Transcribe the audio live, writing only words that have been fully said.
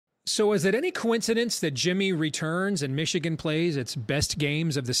So is it any coincidence that Jimmy returns and Michigan plays its best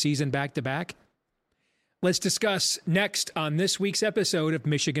games of the season back-to-back? Let's discuss next on this week's episode of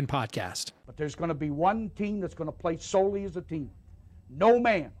Michigan Podcast. But there's going to be one team that's going to play solely as a team. No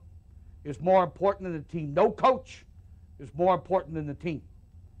man is more important than the team. No coach is more important than the team.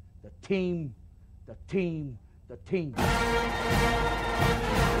 The team, the team, the team. Looks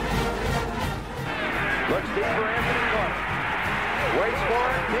deep for Anthony Clark. Waits for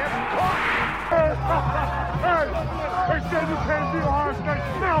it. Hit. Caught. Hey, they said you can't beat Ohio State.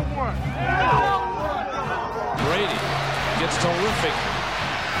 Now what? Brady gets terrific.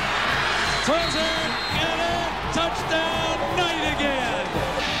 Throws it. Get it. Touchdown. Knight again.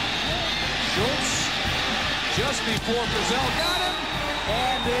 Schultz just before Brazil got him.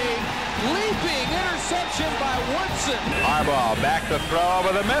 And a leaping interception by Woodson. Harbaugh back to throw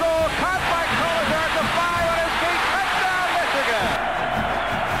over the middle. Caught by Collier at the 5 on his feet. Touchdown, Michigan.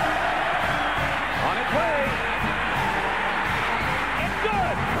 On its way. It's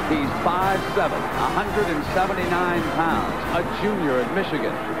good. He's 5'7", 179 pounds, a junior at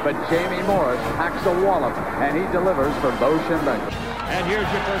Michigan. But Jamie Morris packs a wallop, and he delivers for Bo Schembechler. And here's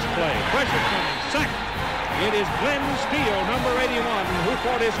your first play. Pressure coming. Sack. It is Glenn Steele, number 81, who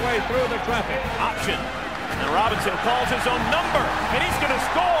fought his way through the traffic. Option. And Robinson calls his own number, and he's going to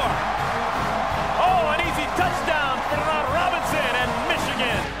score. Oh, an easy touchdown for Robinson and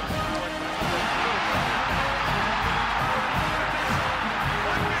Michigan.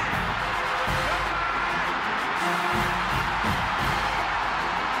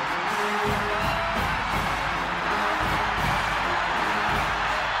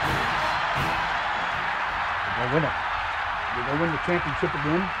 Win it. We're going to win the championship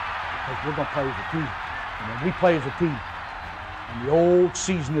again because we're going to play as a team. And when we play as a team and the old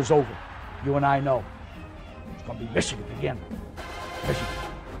season is over, you and I know it's going to be Michigan again. Michigan.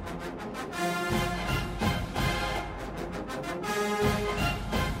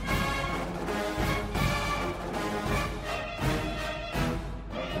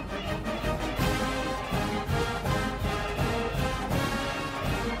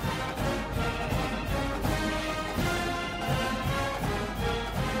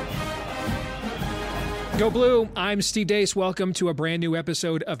 Go Blue, I'm Steve Deace. Welcome to a brand new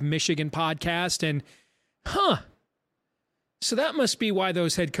episode of Michigan Podcast. And, so that must be why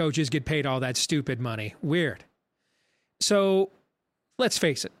those head coaches get paid all that stupid money. Weird. So let's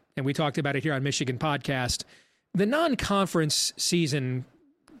face it, and we talked about it here on Michigan Podcast, the non-conference season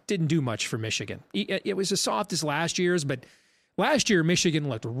didn't do much for Michigan. It was as soft as last year's, but last year Michigan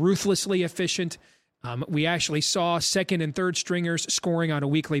looked ruthlessly efficient. We actually saw second and third stringers scoring on a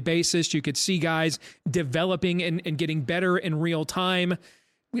weekly basis. You could see guys developing and getting better in real time.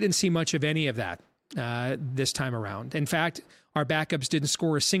 We didn't see much of any of that this time around. In fact, our backups didn't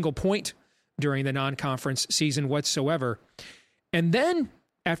score a single point during the non-conference season whatsoever. And then,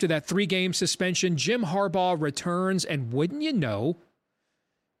 after that 3-game suspension, Jim Harbaugh returns, and wouldn't you know,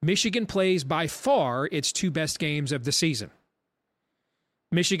 Michigan plays by far its 2 best games of the season.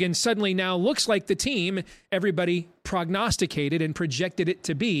 Michigan suddenly now looks like the team everybody prognosticated and projected it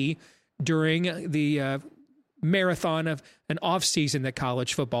to be during the marathon of an offseason that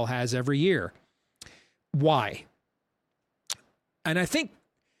college football has every year. Why? And I think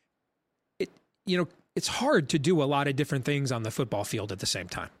it's hard to do a lot of different things on the football field at the same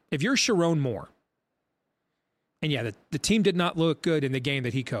time. If you're Sharon Moore, and yeah, the team did not look good in the game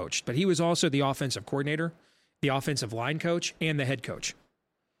that he coached, but he was also the offensive coordinator, the offensive line coach, and the head coach.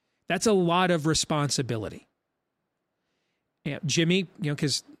 That's a lot of responsibility. Yeah, Jimmy,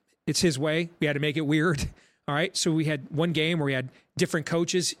 because it's his way, we had to make it weird. All right, so we had one game where we had different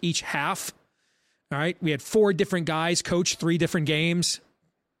coaches each half. All right, we had 4 different guys coach 3 different games.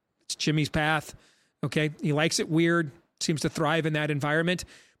 It's Jimmy's path. Okay, he likes it weird, seems to thrive in that environment,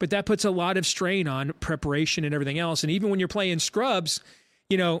 but that puts a lot of strain on preparation and everything else. And even when you're playing scrubs,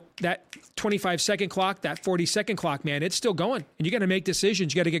 that 25-second clock, that 40-second clock, man, it's still going. And you got to make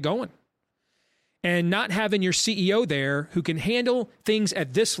decisions. You got to get going. And not having your CEO there who can handle things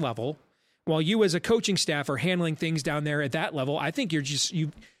at this level while you as a coaching staff are handling things down there at that level, I think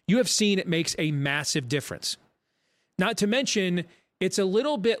you have seen it makes a massive difference. Not to mention, it's a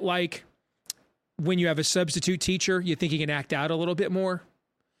little bit like when you have a substitute teacher, you think he can act out a little bit more.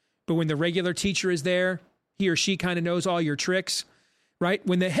 But when the regular teacher is there, he or she kind of knows all your tricks. Right?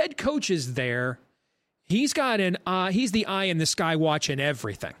 When the head coach is there, he's the eye in the sky watching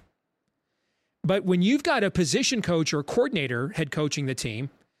everything. But when you've got a position coach or coordinator head coaching the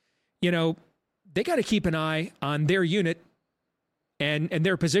team, they got to keep an eye on their unit and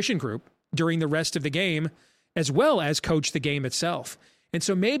their position group during the rest of the game, as well as coach the game itself. And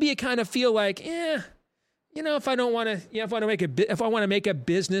so maybe you kind of feel like, if I want to make a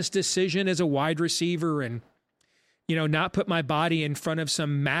business decision as a wide receiver and, not put my body in front of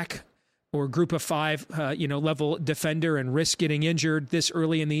some MAC or group of 5, level defender and risk getting injured this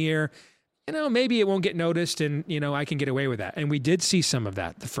early in the year, maybe it won't get noticed and, I can get away with that. And we did see some of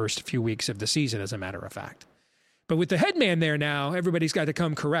that the first few weeks of the season, as a matter of fact. But with the head man there now, everybody's got to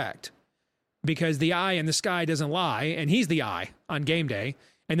come correct because the eye in the sky doesn't lie, and he's the eye on game day.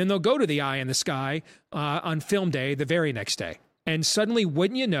 And then they'll go to the eye in the sky on film day the very next day. And suddenly,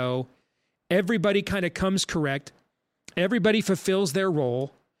 wouldn't you know, everybody kind of comes correct. Everybody fulfills their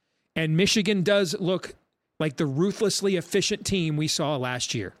role. And Michigan does look like the ruthlessly efficient team we saw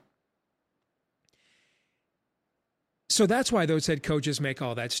last year. So that's why those head coaches make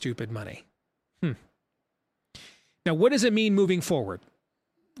all that stupid money. Now, what does it mean moving forward?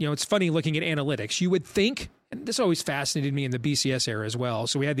 It's funny looking at analytics. You would think, and this always fascinated me in the BCS era as well.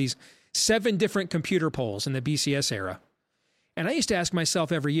 So we had these 7 different computer polls in the BCS era. And I used to ask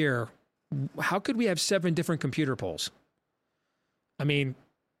myself every year, how could we have 7 different computer polls? I mean,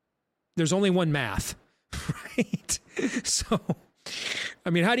 there's only one math, right? So,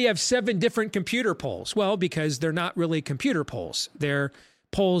 how do you have 7 different computer polls? Well, because they're not really computer polls. They're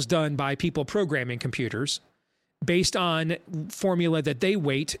polls done by people programming computers based on formula that they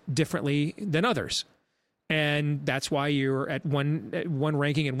weight differently than others. And that's why you're at one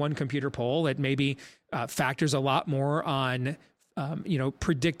ranking in one computer poll that maybe factors a lot more on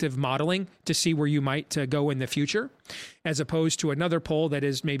predictive modeling to see where you might go in the future, as opposed to another poll that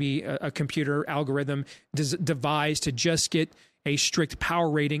is maybe a computer algorithm devised to just get a strict power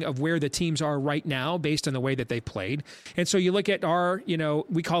rating of where the teams are right now based on the way that they played. And so you look at our,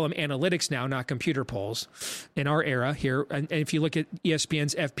 we call them analytics now, not computer polls in our era here. And if you look at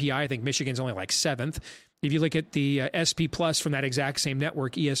ESPN's FPI, I think Michigan's only like 7th. If you look at the SP Plus from that exact same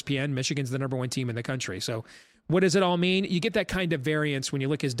network, ESPN, Michigan's the number 1 team in the country. So what does it all mean? You get that kind of variance when you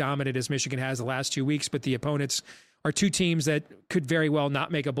look as dominant as Michigan has the last 2 weeks, but the opponents are 2 teams that could very well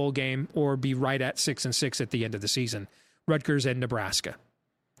not make a bowl game or be right at 6-6 at the end of the season, Rutgers and Nebraska.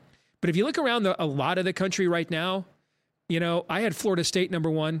 But if you look around a lot of the country right now, I had Florida State number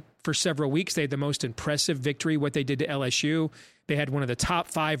 1 for several weeks. They had the most impressive victory, what they did to LSU. They had one of the top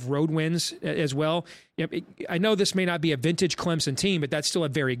 5 road wins as well. I know this may not be a vintage Clemson team, but that's still a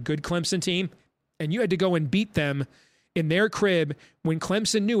very good Clemson team. And you had to go and beat them in their crib when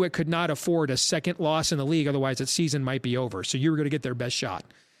Clemson knew it could not afford a second loss in the league. Otherwise, the season might be over. So you were going to get their best shot.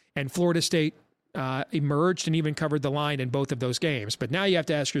 And Florida State emerged and even covered the line in both of those games. But now you have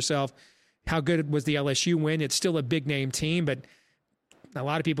to ask yourself, how good was the LSU win? It's still a big-name team, but a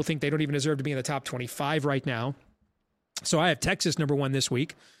lot of people think they don't even deserve to be in the top 25 right now. So I have Texas number 1 this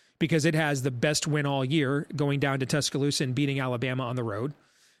week because it has the best win all year, going down to Tuscaloosa and beating Alabama on the road.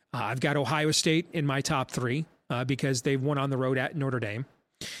 I've got Ohio State in my top 3 because they've won on the road at Notre Dame.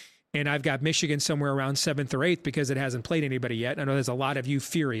 And I've got Michigan somewhere around 7th or 8th because it hasn't played anybody yet. I know there's a lot of you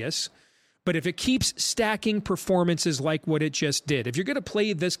furious. But if it keeps stacking performances like what it just did, if you're going to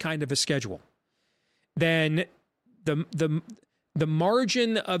play this kind of a schedule, then the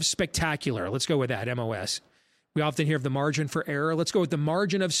margin of spectacular, let's go with that, MOS. We often hear of the margin for error. Let's go with the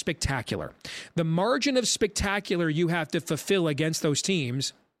margin of spectacular. The margin of spectacular you have to fulfill against those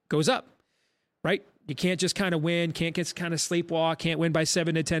teams goes up, right? You can't just kind of win, can't just kind of sleepwalk, can't win by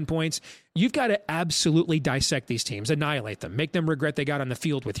 7 to 10 points. You've got to absolutely dissect these teams, annihilate them, make them regret they got on the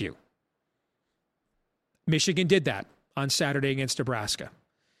field with you. Michigan did that on Saturday against Nebraska.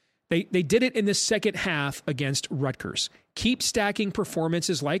 They did it in the second half against Rutgers. Keep stacking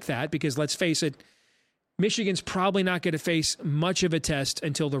performances like that because, let's face it, Michigan's probably not going to face much of a test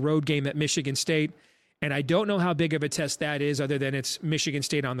until the road game at Michigan State. And I don't know how big of a test that is other than it's Michigan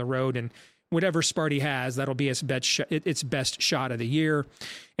State on the road. And whatever Sparty has, that'll be its best shot of the year.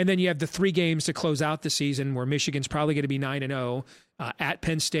 And then you have the 3 games to close out the season where Michigan's probably going to be 9-0 at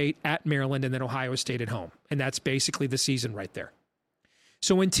Penn State, at Maryland, and then Ohio State at home. And that's basically the season right there.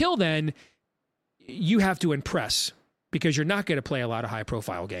 So until then, you have to impress because you're not going to play a lot of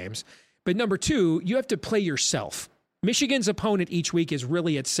high-profile games. But number 2, you have to play yourself. Michigan's opponent each week is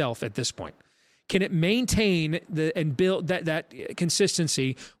really itself at this point. Can it maintain and build that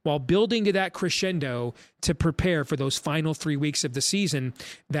consistency while building to that crescendo to prepare for those final 3 weeks of the season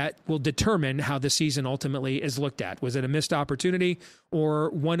that will determine how the season ultimately is looked at? Was it a missed opportunity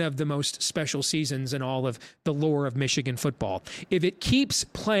or one of the most special seasons in all of the lore of Michigan football? If it keeps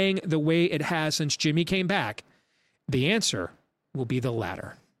playing the way it has since Jimmy came back, the answer will be the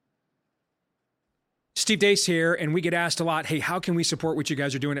latter. Steve Deace here, and we get asked a lot, hey, how can we support what you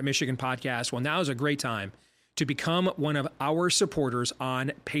guys are doing at Michigan Podcast? Well, now is a great time to become one of our supporters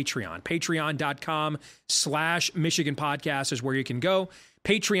on Patreon. Patreon.com/Michigan Podcast is where you can go.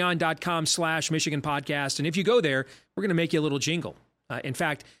 Patreon.com/Michigan Podcast. And if you go there, we're going to make you a little jingle. In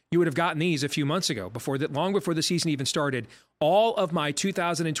fact, you would have gotten these a few months ago, long before the season even started. All of my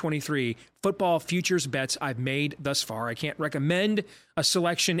 2023 football futures bets I've made thus far. I can't recommend a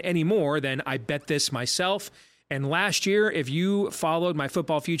selection any more than I bet this myself. And last year, if you followed my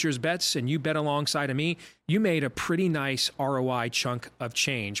football futures bets and you bet alongside of me, you made a pretty nice ROI chunk of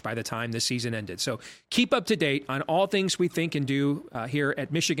change by the time the season ended. So keep up to date on all things we think and do here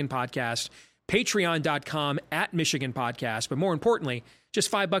at Michigan Podcast. Patreon.com/Michigan Podcast. But more importantly,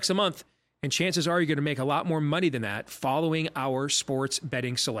 just $5 a month. And chances are you're going to make a lot more money than that following our sports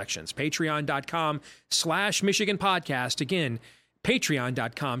betting selections. Patreon.com/Michigan Podcast. Again,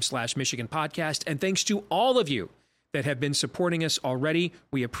 Patreon.com/Michigan Podcast. And thanks to all of you that have been supporting us already.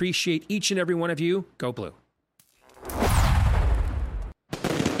 We appreciate each and every one of you. Go Blue.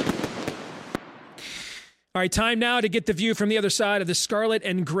 All right, time now to get the view from the other side of the scarlet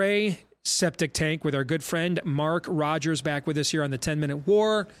and gray septic tank with our good friend Mark Rogers back with us here on the 10-Minute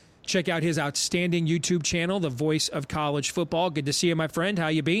War. Check out his outstanding YouTube channel, The Voice of College Football. Good to see you, my friend. How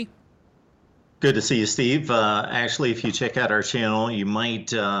you be? Good to see you, Steve. Actually, if you check out our channel, you might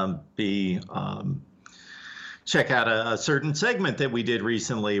check out a certain segment that we did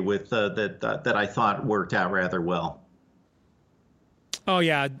recently with that I thought worked out rather well. Oh,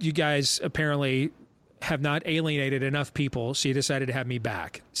 yeah. You guys apparently have not alienated enough people, so you decided to have me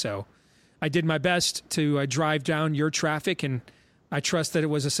back. So I did my best to drive down your traffic, and I trust that it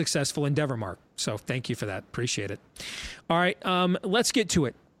was a successful endeavor, Mark. So thank you for that. Appreciate it. All right, let's get to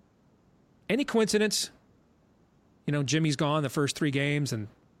it. Any coincidence? You know, Jimmy's gone the first 3 games, and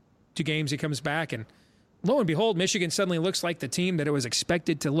 2 games he comes back, and lo and behold, Michigan suddenly looks like the team that it was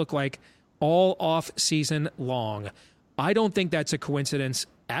expected to look like all off season long. I don't think that's a coincidence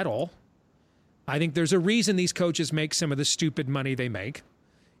at all. I think there's a reason these coaches make some of the stupid money they make.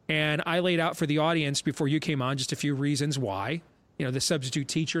 And I laid out for the audience before you came on just a few reasons why. You know, the substitute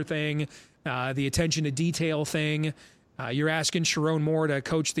teacher thing, the attention to detail thing. You're asking Sharon Moore to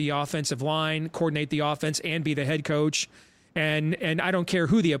coach the offensive line, coordinate the offense, and be the head coach. And I don't care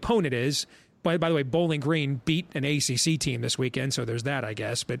who the opponent is. By the way, Bowling Green beat an ACC team this weekend, so there's that, I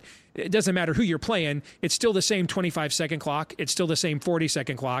guess. But it doesn't matter who you're playing. It's still the same 25-second clock. It's still the same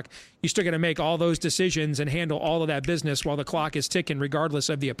 40-second clock. You still got to make all those decisions and handle all of that business while the clock is ticking, regardless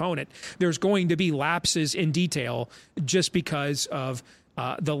of the opponent. There's going to be lapses in detail just because of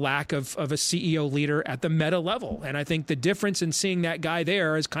the lack of a CEO leader at the meta level. And I think the difference in seeing that guy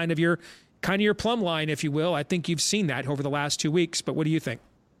there is kind of your plumb line, if you will. I think you've seen that over the last 2 weeks. But what do you think?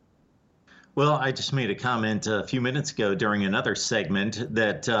 Well, I just made a comment a few minutes ago during another segment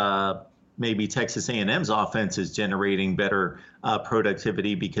that maybe Texas A&M's offense is generating better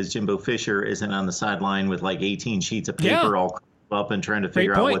productivity because Jimbo Fisher isn't on the sideline with like 18 sheets of paper all up and trying to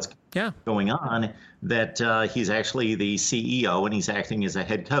figure out what's going on, that he's actually the CEO and he's acting as a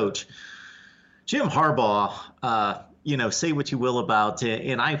head coach. Jim Harbaugh, say what you will about it,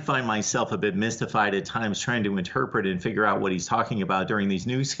 and I find myself a bit mystified at times trying to interpret and figure out what he's talking about during these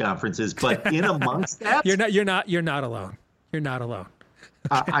news conferences. But in amongst that, you're not alone. You're not alone.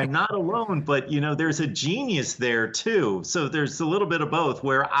 I'm not alone, but there's a genius there too. So there's a little bit of both.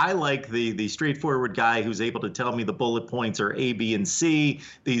 Where I like the straightforward guy who's able to tell me the bullet points are A, B, and C.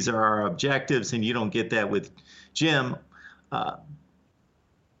 These are our objectives, and you don't get that with Jim. But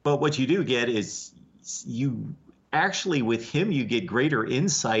what you do get is you. Actually, with him, you get greater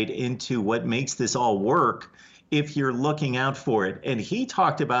insight into what makes this all work if you're looking out for it. And he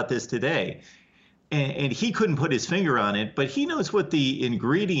talked about this today, and he couldn't put his finger on it, but he knows what the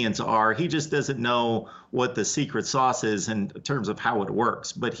ingredients are. He just doesn't know what the secret sauce is in terms of how it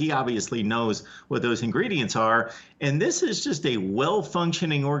works. But he obviously knows what those ingredients are. And this is just a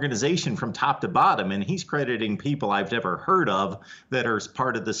well-functioning organization from top to bottom. And he's crediting people I've never heard of that are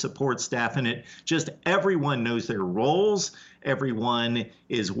part of the support staff in it. Just everyone knows their roles. Everyone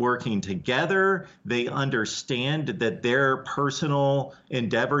is working together. They understand that their personal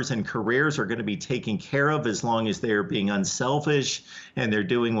endeavors and careers are going to be taken care of as long as they're being unselfish and they're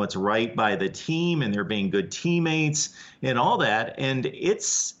doing what's right by the team and they're being good teammates and all that. And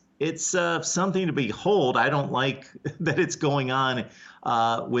it's something to behold. I don't like that it's going on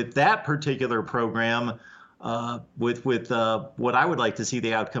with that particular program. With what I would like to see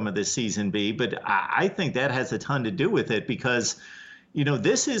the outcome of this season be. But I think that has a ton to do with it because,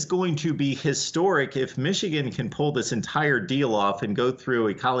 this is going to be historic if Michigan can pull this entire deal off and go through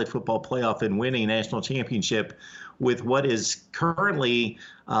a college football playoff and win a national championship with what is currently,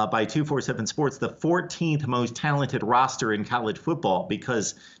 by 247 Sports, the 14th most talented roster in college football,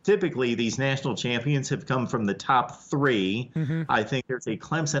 because typically these national champions have come from the top three. Mm-hmm. I think there's a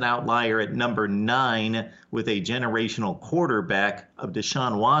Clemson outlier at number 9 with a generational quarterback of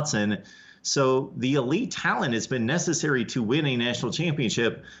Deshaun Watson. So the elite talent has been necessary to win a national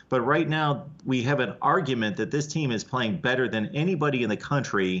championship. But right now we have an argument that this team is playing better than anybody in the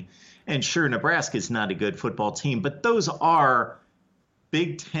country. And sure, Nebraska is not a good football team, but those are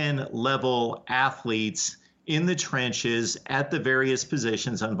Big Ten level athletes in the trenches at the various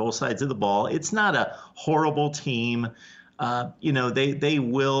positions on both sides of the ball. It's not a horrible team. They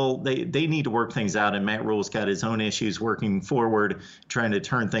need to work things out, and Matt Rule's got his own issues working forward, trying to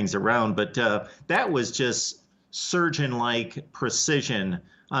turn things around. But that was just surgeon-like precision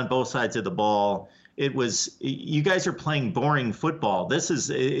on both sides of the ball. You guys are playing boring football.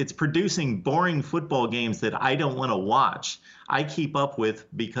 It's producing boring football games that I don't want to watch. I keep up with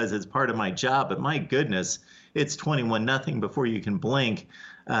because it's part of my job, but my goodness, it's 21-0 before you can blink.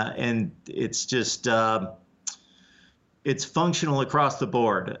 And it's just, it's functional across the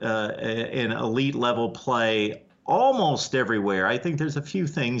board, in elite level play almost everywhere. I think there's a few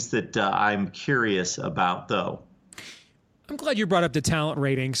things that I'm curious about, though. I'm glad you brought up the talent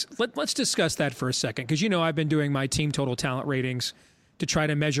ratings. Let's discuss that for a second, because I've been doing my team total talent ratings to try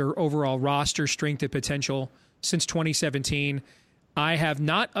to measure overall roster strength and potential since 2017. I have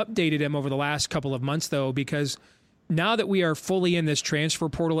not updated them over the last couple of months, though, because now that we are fully in this transfer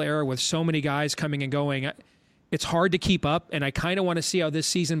portal era with so many guys coming and going, it's hard to keep up, and I kind of want to see how this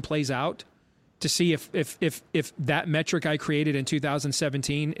season plays out to see if that metric I created in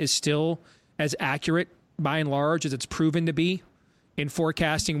 2017 is still as accurate by and large as it's proven to be in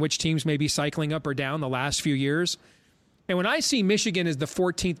forecasting which teams may be cycling up or down the last few years. And when I see Michigan as the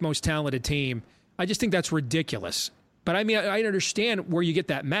 14th most talented team, I just think that's ridiculous. But I mean, I understand where you get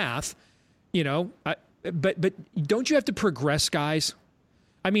that math, but don't you have to progress, guys?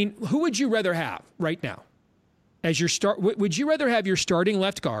 I mean, who would you rather have right now as your would you rather have your starting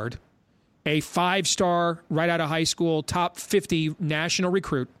left guard, a 5-star right out of high school, top 50 national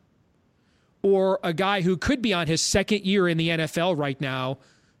recruit, or a guy who could be on his second year in the NFL right now,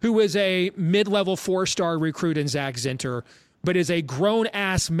 who is a mid-level 4-star recruit in Zach Zinter, but is a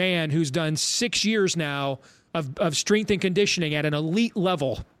grown-ass man who's done 6 years now of strength and conditioning at an elite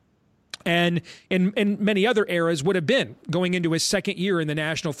level, and in many other eras would have been going into his second year in the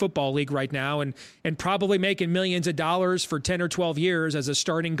National Football League right now, and probably making millions of dollars for 10 or 12 years as a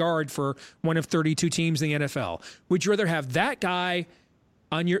starting guard for one of 32 teams in the NFL. Would you rather have that guy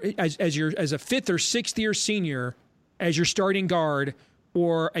on as a 5th or 6th year senior as your starting guard,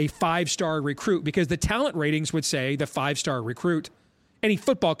 or a 5-star recruit? Because the talent ratings would say the 5-star recruit. Any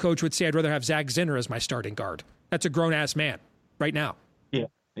football coach would say, I'd rather have Zach Zinter as my starting guard. That's a grown-ass man right now.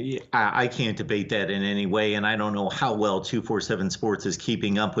 Yeah, I can't debate that in any way, and I don't know how well 247 Sports is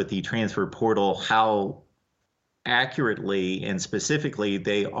keeping up with the transfer portal, how accurately and specifically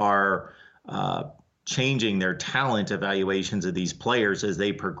they are changing their talent evaluations of these players as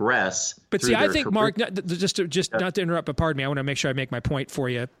they progress. But see, I think, career. Mark, not to interrupt, but pardon me, I want to make sure I make my point for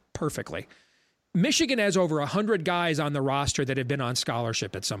you perfectly. Michigan has over 100 guys on the roster that have been on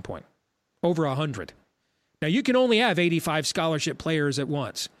scholarship at some point. Over 100. Now, you can only have 85 scholarship players at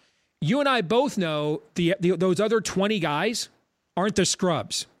once. You and I both know those other 20 guys aren't the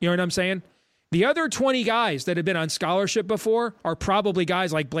scrubs. You know what I'm saying? The other 20 guys that have been on scholarship before are probably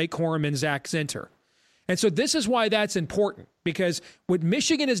guys like Blake Corum and Zach Zinter. And so this is why that's important, because what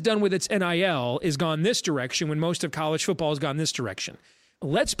Michigan has done with its NIL is gone this direction when most of college football has gone this direction.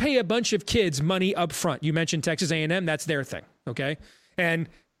 Let's pay a bunch of kids money up front. You mentioned Texas A&M, that's their thing, okay? And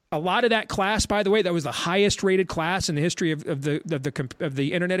a lot of that class, by the way, that was the highest rated class in the history of the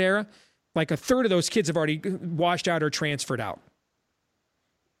internet era. Like a third of those kids have already washed out or transferred out.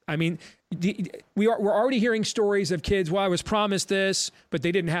 I mean, we're already hearing stories of kids, well, I was promised this, but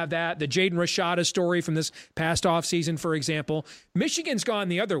they didn't have that. The Jaden Rashada story from this past offseason, for example. Michigan's gone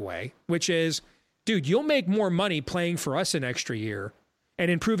the other way, which is, dude, you'll make more money playing for us an extra year and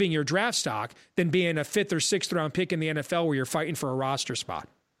improving your draft stock than being a 5th or 6th round pick in the NFL where you're fighting for a roster spot.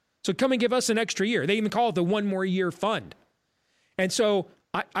 So come and give us an extra year. They even call it the 1 more year fund. And so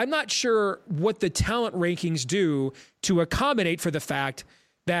I'm not sure what the talent rankings do to accommodate for the fact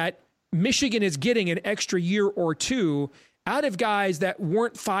that Michigan is getting an extra year or two out of guys that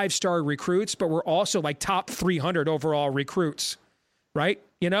weren't 5-star recruits, but were also like top 300 overall recruits, right?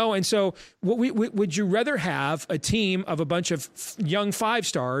 And so would you rather have a team of a bunch of young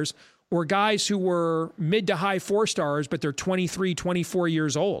 5-stars or guys who were mid to high 4-stars, but they're 23, 24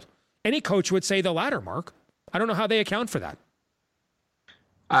 years old? Any coach would say the latter, Mark. I don't know how they account for that.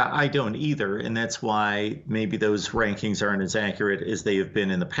 I don't either, and that's why maybe those rankings aren't as accurate as they have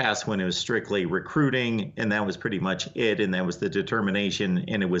been in the past when it was strictly recruiting, and that was pretty much it, and that was the determination,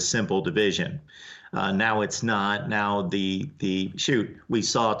 and it was simple division. Now it's not. Now we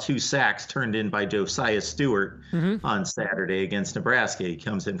saw 2 sacks turned in by Josiah Stewart on Saturday against Nebraska. He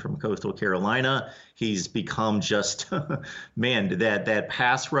comes in from Coastal Carolina. He's become just, man, that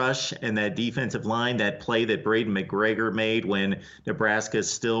pass rush and that defensive line, that play that Braden McGregor made when Nebraska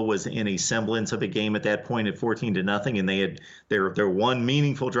still was in a semblance of a game at that point at 14-0, and they had their one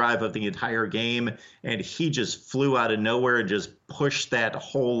meaningful drive of the entire game, and he just flew out of nowhere and just pushed that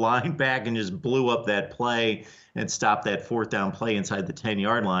whole line back and just blew up that play and stopped that 4th down play inside the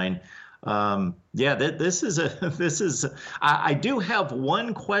 10-yard line. I do have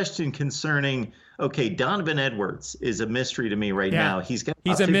one question concerning. Okay, Donovan Edwards is a mystery to me right now. He's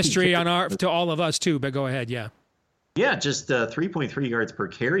a mystery to all of us too. But go ahead, yeah, just 3.3 yards per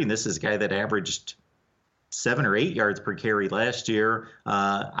carry, and this is a guy that averaged 7 or 8 yards per carry last year.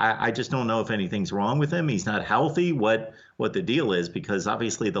 I just don't know if anything's wrong with him. He's not healthy. What the deal is, because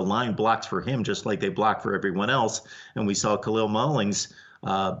obviously the line blocks for him just like they block for everyone else, and we saw Khalil Mullings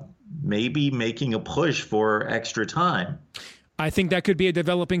maybe making a push for extra time. I think that could be a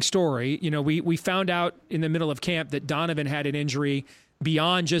developing story. We found out in the middle of camp that Donovan had an injury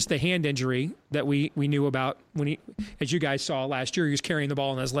beyond just the hand injury that we knew about when he, as you guys saw last year, he was carrying the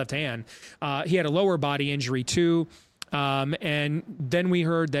ball in his left hand. He had a lower body injury too. And then we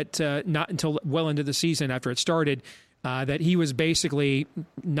heard that not until well into the season after it started, that he was basically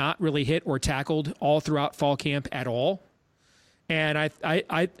not really hit or tackled all throughout fall camp at all. And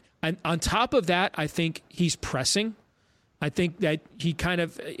I on top of that, I think he's pressing. I think that he kind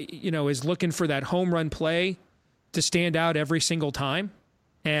of, is looking for that home run play to stand out every single time.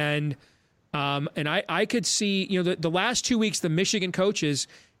 And I could see, the last 2 weeks, the Michigan coaches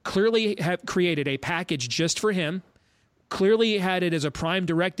clearly have created a package just for him, clearly had it as a prime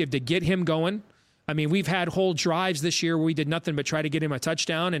directive to get him going. I mean, we've had whole drives this year where we did nothing but try to get him a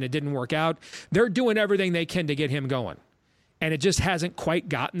touchdown, and it didn't work out. They're doing everything they can to get him going, and it just hasn't quite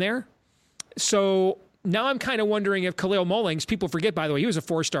gotten there. So now I'm kind of wondering if Khalil Mullings, people forget, by the way, he was a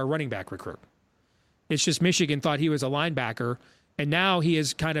 4-star running back recruit. It's just Michigan thought he was a linebacker, and now he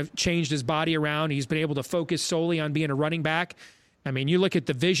has kind of changed his body around. He's been able to focus solely on being a running back. I mean, you look at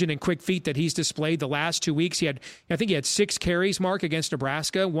the vision and quick feet that he's displayed the last 2 weeks. I think he had 6 carries, Mark, against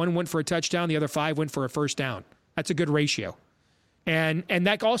Nebraska. 1 went for a touchdown. The other 5 went for a first down. That's a good ratio. And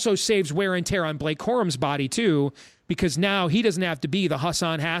that also saves wear and tear on Blake Corum's body, too, because now he doesn't have to be the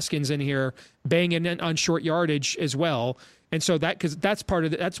Hassan Haskins in here banging on short yardage as well. And so that's that's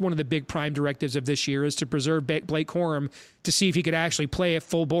one of the big prime directives of this year is to preserve Blake Corum to see if he could actually play at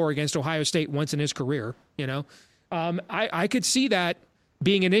full bore against Ohio State once in his career. I could see that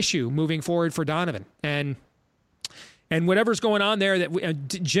being an issue moving forward for Donovan. And whatever's going on there, that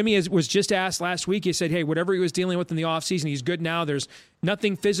Jimmy was just asked last week, he said, hey, whatever he was dealing with in the offseason, he's good now. There's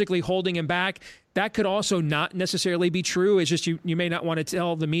nothing physically holding him back. That could also not necessarily be true. It's just you may not want to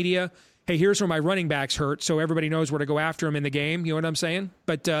tell the media, hey, here's where my running back's hurt, so everybody knows where to go after him in the game. You know what I'm saying?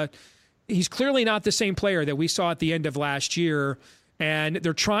 But he's clearly not the same player that we saw at the end of last year, and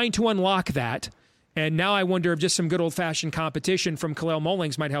they're trying to unlock that. And now I wonder if just some good old-fashioned competition from Khalil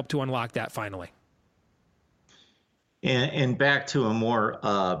Mullings might help to unlock that finally. And back to a more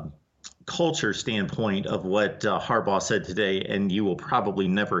culture standpoint of what Harbaugh said today, and you will probably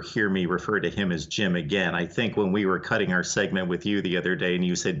never hear me refer to him as Jim again. I think when we were cutting our segment with you the other day and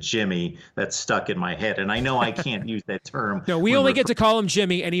you said Jimmy, that stuck in my head. And I know I can't use that term. No, we only get to call him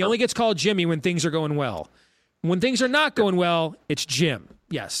Jimmy, and he only gets called Jimmy when things are going well. When things are not going well, it's Jim.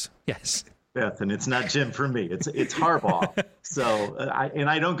 Yes. Beth, and it's not Jim for me. It's Harbaugh. So,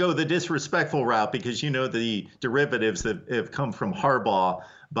 I don't go the disrespectful route because the derivatives that have come from Harbaugh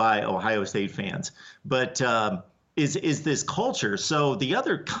by Ohio State fans. But is this culture? So the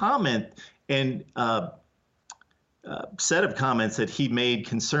other comment and set of comments that he made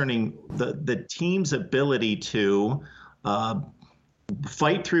concerning the team's ability to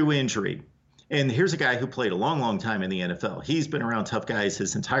fight through injury. And here's a guy who played a long, long time in the NFL. He's been around tough guys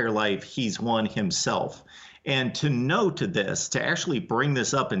his entire life. He's won himself. And to note this, to actually bring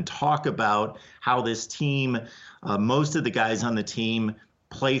this up and talk about how this team, most of the guys on the team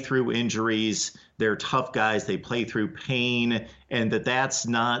play through injuries. They're tough guys. They play through pain, and that's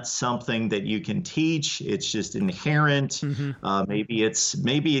not something that you can teach. It's just inherent. Mm-hmm.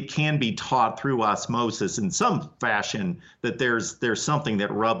 Maybe it can be taught through osmosis in some fashion, that there's something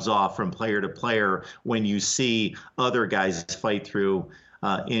that rubs off from player to player when you see other guys fight through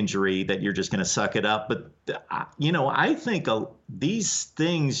injury, that you're just going to suck it up. I think these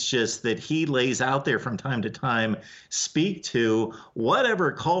things just that he lays out there from time to time speak to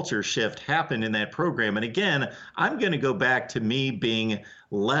whatever culture shift happened in that program. And again, I'm going to go back to me being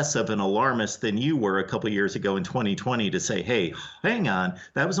less of an alarmist than you were a couple of years ago in 2020 to say, hey, hang on,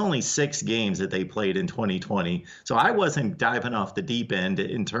 that was only 6 games that they played in 2020. So I wasn't diving off the deep end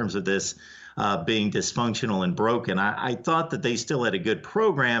in terms of this being dysfunctional and broken. I thought that they still had a good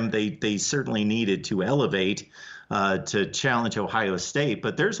program. They certainly needed to elevate to challenge Ohio State.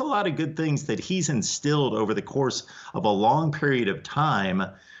 But there's a lot of good things that he's instilled over the course of a long period of time.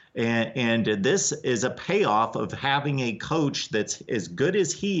 And this is a payoff of having a coach that's as good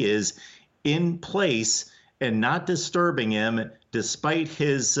as he is in place and not disturbing him despite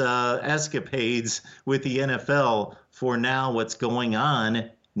his escapades with the NFL for now what's going on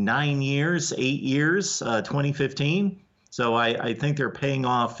 9 years, 8 years, 2015. So I think they're paying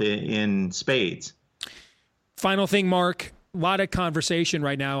off in spades. Final thing, Mark, a lot of conversation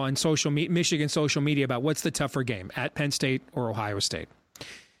right now on Michigan social media about what's the tougher game, at Penn State or Ohio State.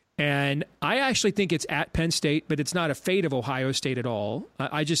 And I actually think it's at Penn State, but it's not a fate of Ohio State at all.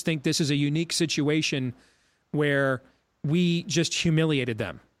 I just think this is a unique situation where we just humiliated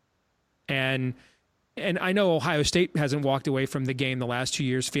them. And I know Ohio State hasn't walked away from the game the last 2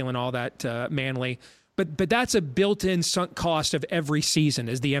 years feeling all that manly, but that's a built-in sunk cost of every season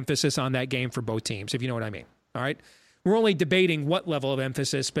is the emphasis on that game for both teams, if you know what I mean. All right? We're only debating what level of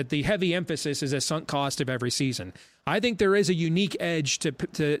emphasis, but the heavy emphasis is a sunk cost of every season. I think there is a unique edge to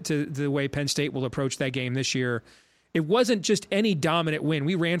the way Penn State will approach that game this year. It wasn't just any dominant win.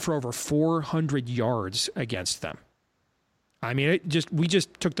 We ran for over 400 yards against them. I mean, we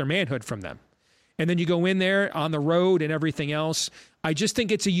just took their manhood from them. And then you go in there on the road and everything else. I just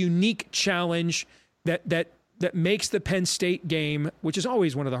think it's a unique challenge that makes the Penn State game, which is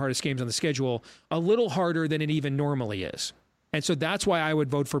always one of the hardest games on the schedule, a little harder than it even normally is. And so that's why I would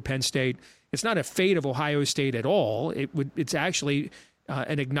vote for Penn State. It's not a fate of Ohio State at all. It's actually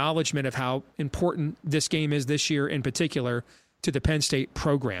an acknowledgement of how important this game is this year in particular to the Penn State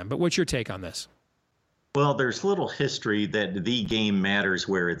program. But what's your take on this? Well, there's little history that the game matters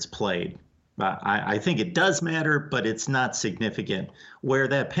where it's played. I think it does matter, but it's not significant. Where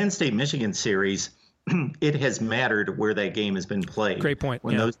that Penn State-Michigan series, it has mattered where that game has been played. Great point.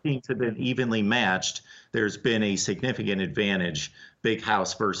 When those teams have been evenly matched, there's been a significant advantage, Big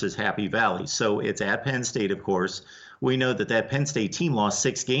House versus Happy Valley. So it's at Penn State, of course. We know that Penn State team lost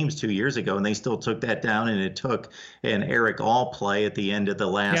 6 games 2 years ago, and they still took that down, and it took an Eric All play at the end of the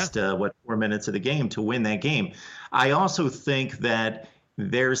last, 4 minutes of the game to win that game. I also think that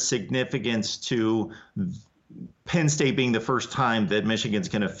there's significance to Penn State being the first time that Michigan's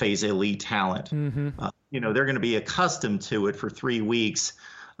going to face elite talent. Mm-hmm. They're going to be accustomed to it for 3 weeks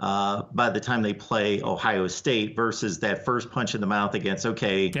by the time they play Ohio State versus that first punch in the mouth against,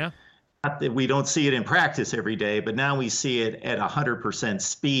 not that we don't see it in practice every day, but now we see it at 100%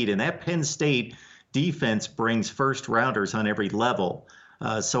 speed. And that Penn State defense brings first rounders on every level.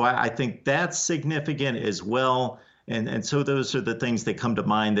 So I think that's significant as well. And so those are the things that come to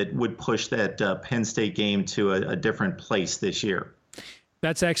mind that would push that Penn State game to a different place this year.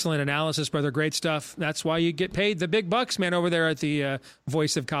 That's excellent analysis, brother. Great stuff. That's why you get paid the big bucks, man, over there at the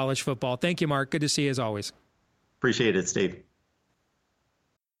Voice of College Football. Thank you, Mark. Good to see you as always. Appreciate it, Steve.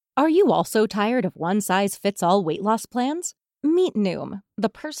 Are you also tired of one-size-fits-all weight loss plans? Meet Noom, the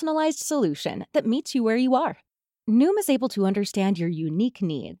personalized solution that meets you where you are. Noom is able to understand your unique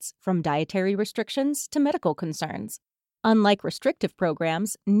needs, from dietary restrictions to medical concerns. Unlike restrictive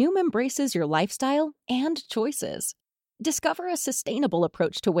programs, Noom embraces your lifestyle and choices. Discover a sustainable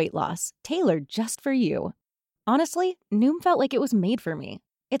approach to weight loss, tailored just for you. Honestly, Noom felt like it was made for me.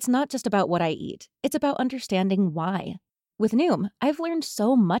 It's not just about what I eat, it's about understanding why. With Noom, I've learned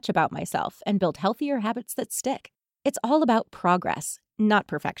so much about myself and built healthier habits that stick. It's all about progress, not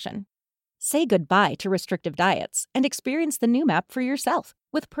perfection. Say goodbye to restrictive diets and experience the Noom app for yourself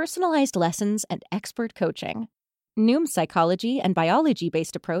with personalized lessons and expert coaching. Noom's psychology and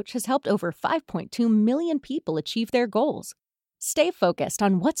biology-based approach has helped over 5.2 million people achieve their goals. Stay focused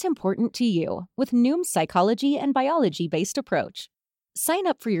on what's important to you with Noom's psychology and biology-based approach. Sign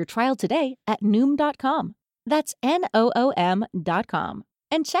up for your trial today at Noom.com. That's Noom.com.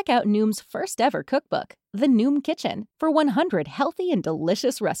 And check out Noom's first ever cookbook, The Noom Kitchen, for 100 healthy and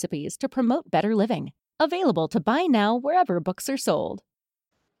delicious recipes to promote better living. Available to buy now wherever books are sold.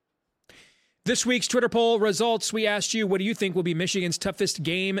 This week's Twitter poll results, we asked you, what do you think will be Michigan's toughest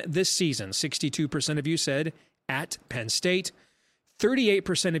game this season? 62% of you said at Penn State.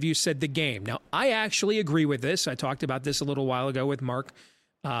 38% of you said the game. Now, I actually agree with this. I talked about this a little while ago with Mark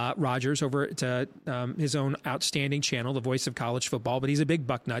Rogers over to his own outstanding channel, The Voice of College Football, but he's a big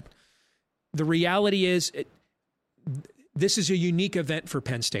bucknut. The reality is this is a unique event for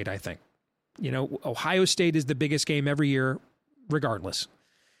Penn State, I think. Ohio State is the biggest game every year, regardless.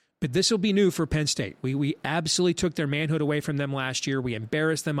 But this will be new for Penn State. We absolutely took their manhood away from them last year. We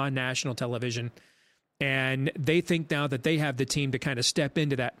embarrassed them on national television. And they think now that they have the team to kind of step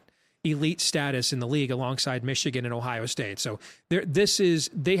into that elite status in the league alongside Michigan and Ohio State. So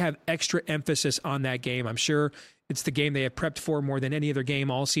they have extra emphasis on that game. I'm sure it's the game they have prepped for more than any other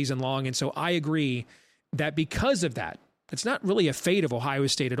game all season long. And so I agree that because of that, it's not really a fate of Ohio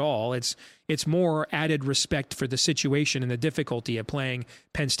State at all. It's more added respect for the situation and the difficulty of playing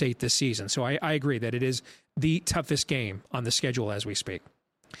Penn State this season. So I agree that it is the toughest game on the schedule as we speak.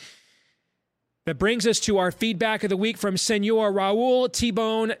 That brings us to our feedback of the week from Senor Raul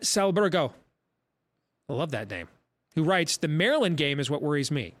T-Bone Salbergo. I love that name. Who writes, the Maryland game is what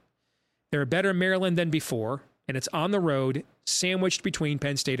worries me. They're a better Maryland than before, and it's on the road, sandwiched between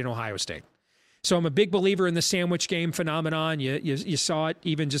Penn State and Ohio State. So I'm a big believer in the sandwich game phenomenon. You saw it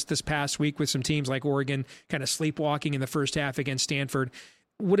even just this past week with some teams like Oregon kind of sleepwalking in the first half against Stanford.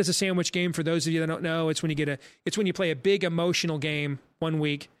 What is a sandwich game? For those of you that don't know, it's when you play a big emotional game one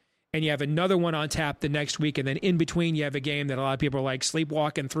week and you have another one on tap the next week, and then in between you have a game that a lot of people are like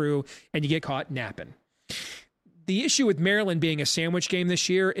sleepwalking through and you get caught napping. The issue with Maryland being a sandwich game this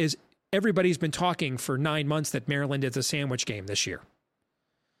year is everybody's been talking for 9 months that Maryland is a sandwich game this year.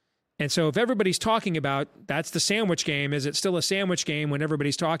 And so if everybody's talking about that's the sandwich game, is it still a sandwich game when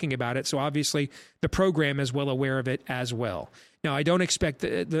everybody's talking about it? So obviously the program is well aware of it as well. Now, I don't expect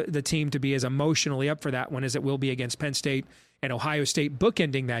the team to be as emotionally up for that one as it will be against Penn State and Ohio State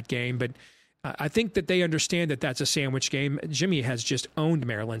bookending that game. But I think that they understand that that's a sandwich game. Jimmy has just owned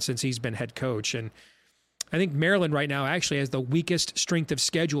Maryland since he's been head coach. And I think Maryland right now actually has the weakest strength of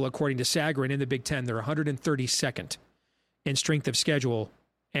schedule according to Sagarin in the Big Ten. They're 132nd in strength of schedule.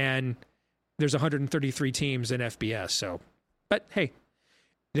 And there's 133 teams in FBS. So, but hey,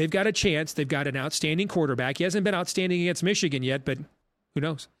 they've got a chance. They've got an outstanding quarterback. He hasn't been outstanding against Michigan yet, but who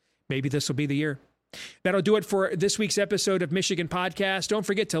knows? Maybe this will be the year. That'll do it for this week's episode of Michigan Podcast. Don't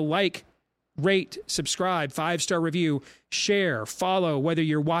forget to like, rate, subscribe, 5-star review, share, follow, whether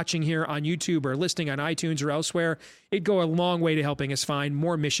you're watching here on YouTube or listening on iTunes or elsewhere. It'd go a long way to helping us find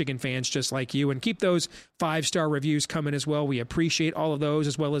more Michigan fans just like you. And keep those 5-star reviews coming as well. We appreciate all of those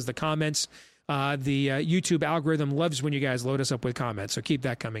as well as the comments. The YouTube algorithm loves when you guys load us up with comments, so keep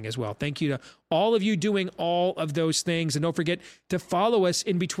that coming as well. Thank you to all of you doing all of those things. And don't forget to follow us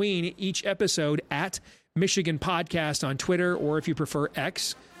in between each episode at Michigan Podcast on Twitter, or if you prefer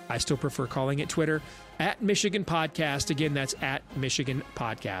X, I still prefer calling it Twitter, at Michigan Podcast. Again, that's at Michigan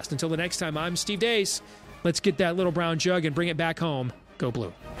Podcast. Until the next time, I'm Steve Dace. Let's get that little brown jug and bring it back home. Go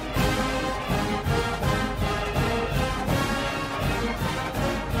Blue.